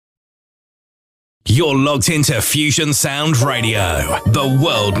You're logged into Fusion Sound Radio, the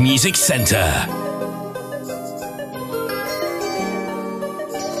World Music Center.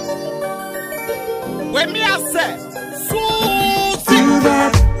 When me I say, do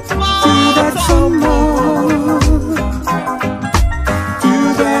that some more.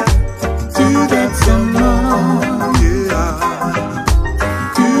 Do that some more. Yeah.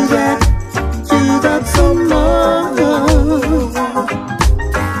 Do that some more.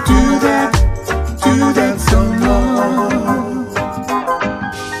 Do that some more.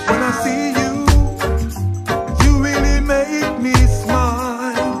 When I see you, you really make me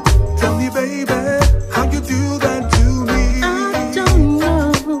smile. Tell me, baby, how you do that to me? I don't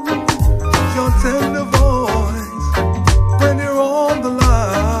know. Your tender voice when you're on the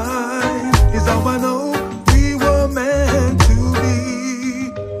line is how I know we were meant to be.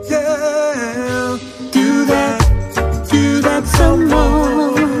 Yeah. Do that some more.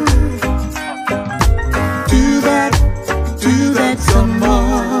 Do that some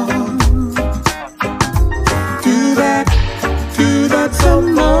more. Do that some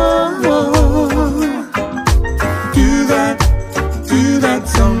more. Do that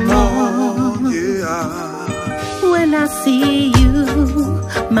some more. Yeah. When I see you,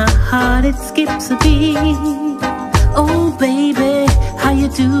 my heart it skips a beat. Oh baby, how you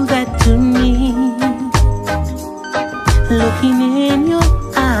do that to me? Looking in your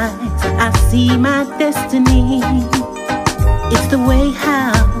eyes, I see my destiny. It's the way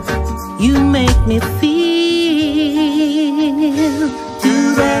how you make me feel.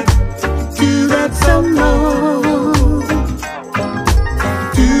 Do that some more.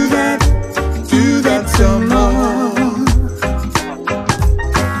 Do that some more.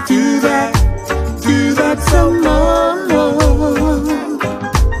 Do that some more.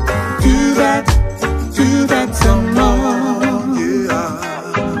 Do that some more. Yeah.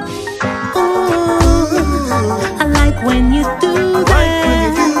 Oh, I like when you do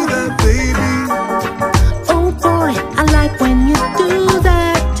that, baby. Oh boy, I like when you do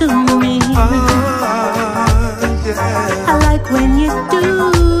that to me. Yeah. I like when you do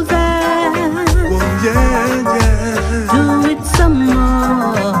that. Oh, yeah. Do it some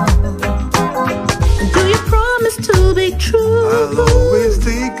more. Do you promise to be true? I'll always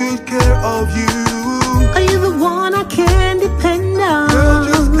take good care of you. Are you the one I can depend on? Girl,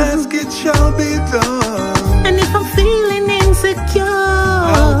 just ask, it shall be done. And if I'm feeling insecure,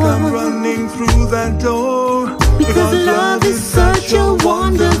 I'll come running through that door. Because love is such a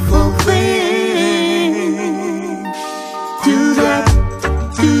wonderful thing. Do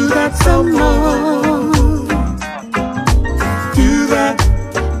that some more. Do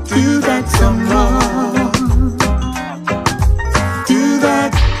that some more.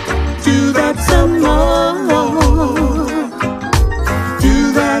 Do that some more.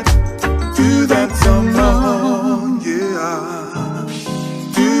 Do that some more. Yeah.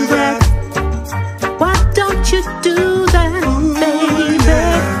 Do that. Why don't you do that, baby?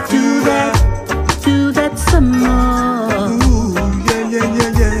 Yeah. Do that some more. Ooh, yeah.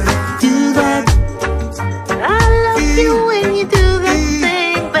 Do that. I love you when you do that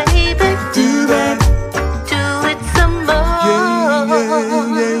thing, baby. Do it some more.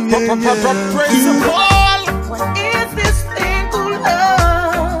 principal. What is this thing called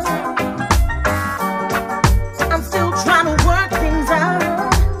love? I'm still trying to work things out.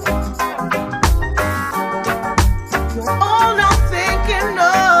 You're all I'm thinking of.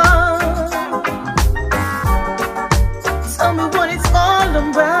 Tell me what it's all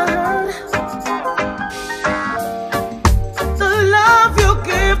about. The love you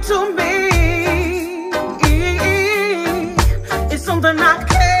give to me is something I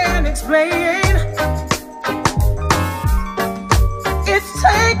can't explain. It's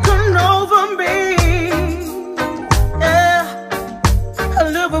taken over me. Yeah, I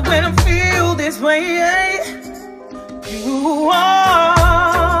love it when I feel this way. You are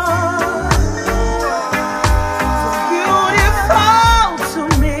so beautiful to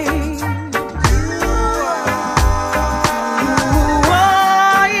me. You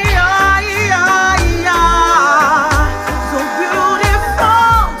are so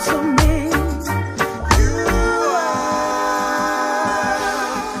beautiful to me.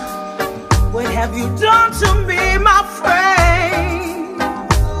 What have you done to me, my friend?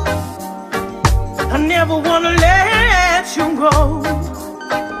 I never wanna let you go.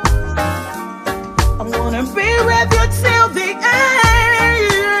 I wanna be with you till the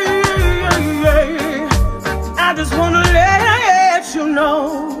end. I just wanna let you know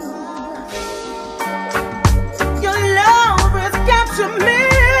your love has captured me,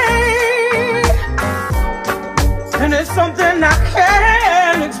 and it's something I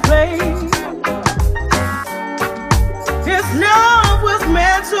can't explain.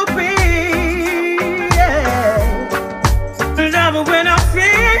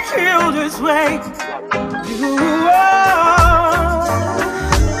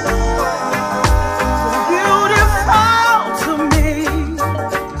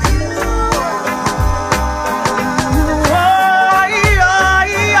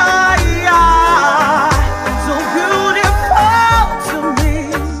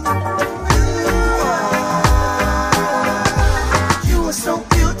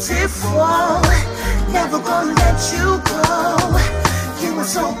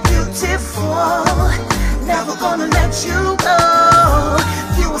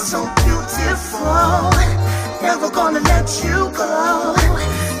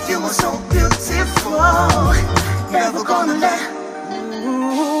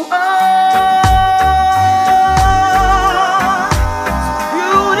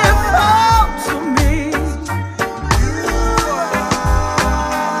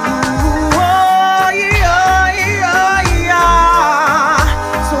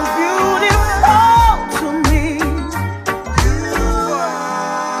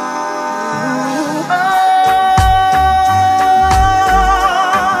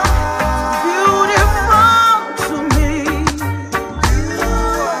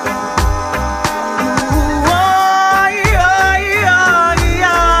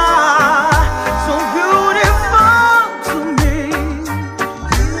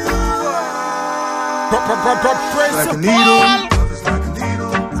 Like a needle,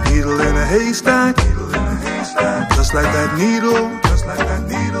 a needle in a haystack. Just like that needle,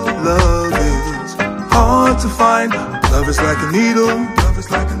 love is hard to find. Love is like a needle,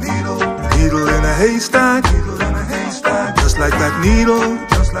 a needle in a haystack. Just like that needle,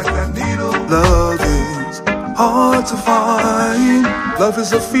 love is hard to find. Love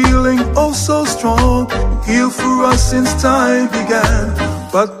is a feeling oh so strong, here for us since time began.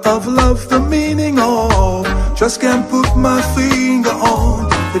 But of love the meaning of just can't put my finger on.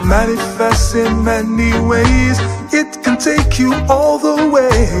 It manifests in many ways. It can take you all the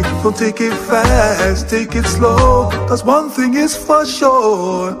way. Don't take it fast, take it slow, cause one thing is for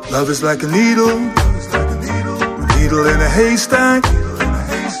sure. Love is like a needle, a needle in a haystack.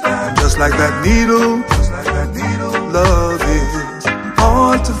 Just like that needle, love is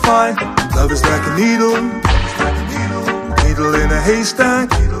hard to find. Love is like a needle, needle in a haystack.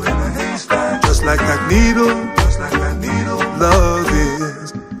 Just like that needle, love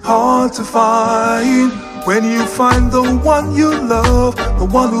is hard to find. When you find the one you love, the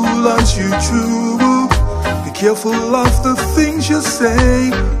one who loves you true, be careful of the things you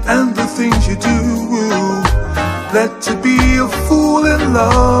say and the things you do. Let to be a fool in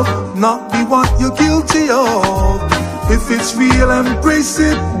love, not be what you're guilty of. If it's real, embrace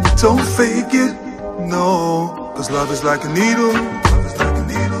it, don't fake it, no. Cause love is like a needle,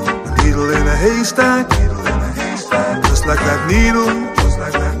 a needle in a haystack. Just like that needle,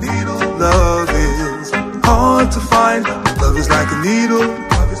 love is hard to find. Love is like a needle,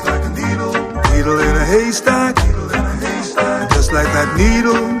 needle in a haystack. Just like that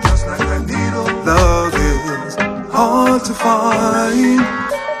needle, love is hard to find.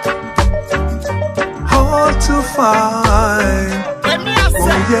 Hard to find. Oh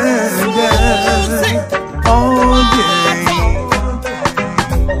yeah, yeah. Oh yeah.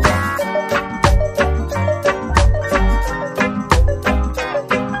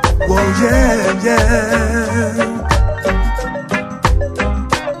 Oh yeah, yeah.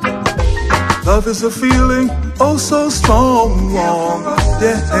 Love is a feeling oh so strong, yeah.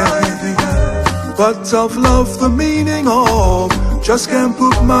 But of love the meaning of just can't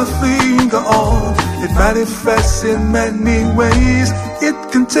put my finger on. It manifests in many ways. It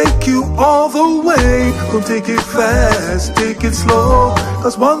can take you all the way. Don't take it fast, take it slow,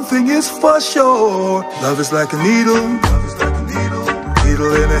 cause one thing is for sure. Love is like a needle,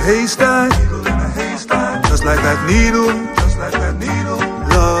 needle in a haystack. Just like that needle,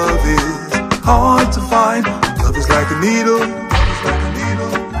 love is hard to find. Love is like a needle,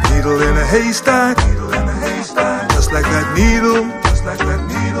 needle in a haystack. Just like that needle,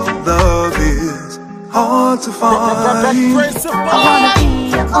 love is hard to find. I wanna be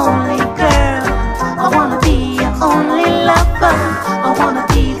your only girl, I wanna be your only lover, I wanna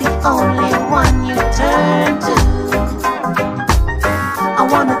be the only one you turn to. I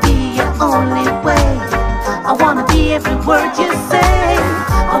wanna be your only way, I wanna be every word you say,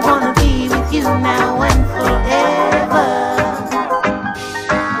 I wanna be with you now and forever.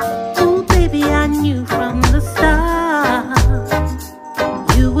 Oh baby, I knew from the start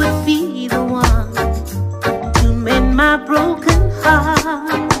you would be the one to mend my broken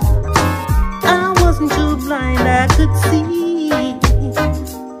heart. I wasn't too blind, I could see.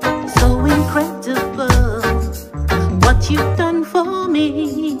 So incredible what you've done for me.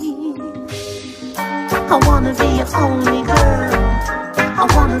 I wanna be your only girl, I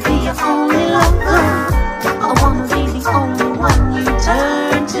wanna be your only lover, I wanna be the only one you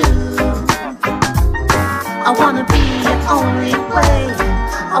turn to. I wanna be your only way,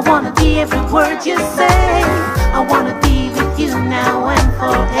 I wanna be every word you say, I wanna be with you now and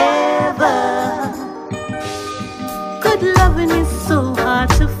forever. Good loving is so hard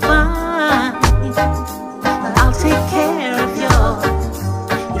to find. I'll take care of yours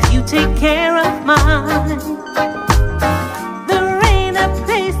if you take care of mine. There ain't a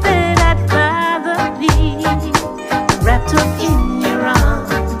place that I'd rather be, wrapped up in your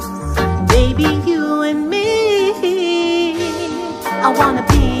arms, baby, you and me. I wanna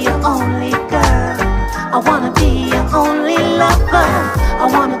be your only girl, I wanna be your only lover, I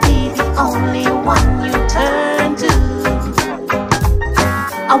wanna be the only one you turn to.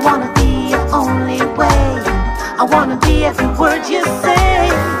 I wanna be your only way, I wanna be every word you say,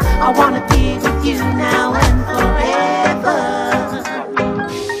 I wanna be with you now and forever.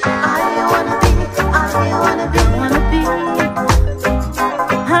 I wanna be, I wanna be, wanna be,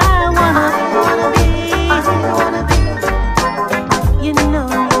 I wanna be, I wanna be, you know,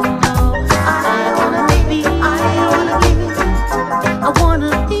 I wanna be, I wanna be, I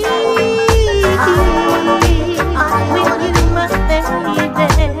wanna be with you, my baby.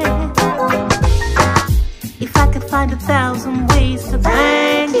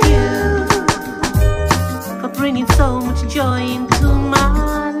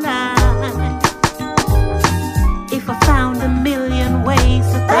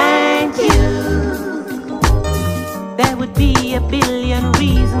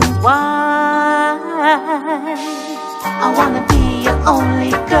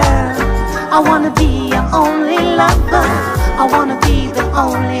 I wanna be your only lover. I wanna be the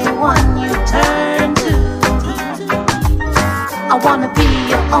only one you turn to. I wanna be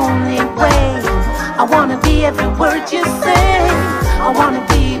your only way. I wanna be every word you say.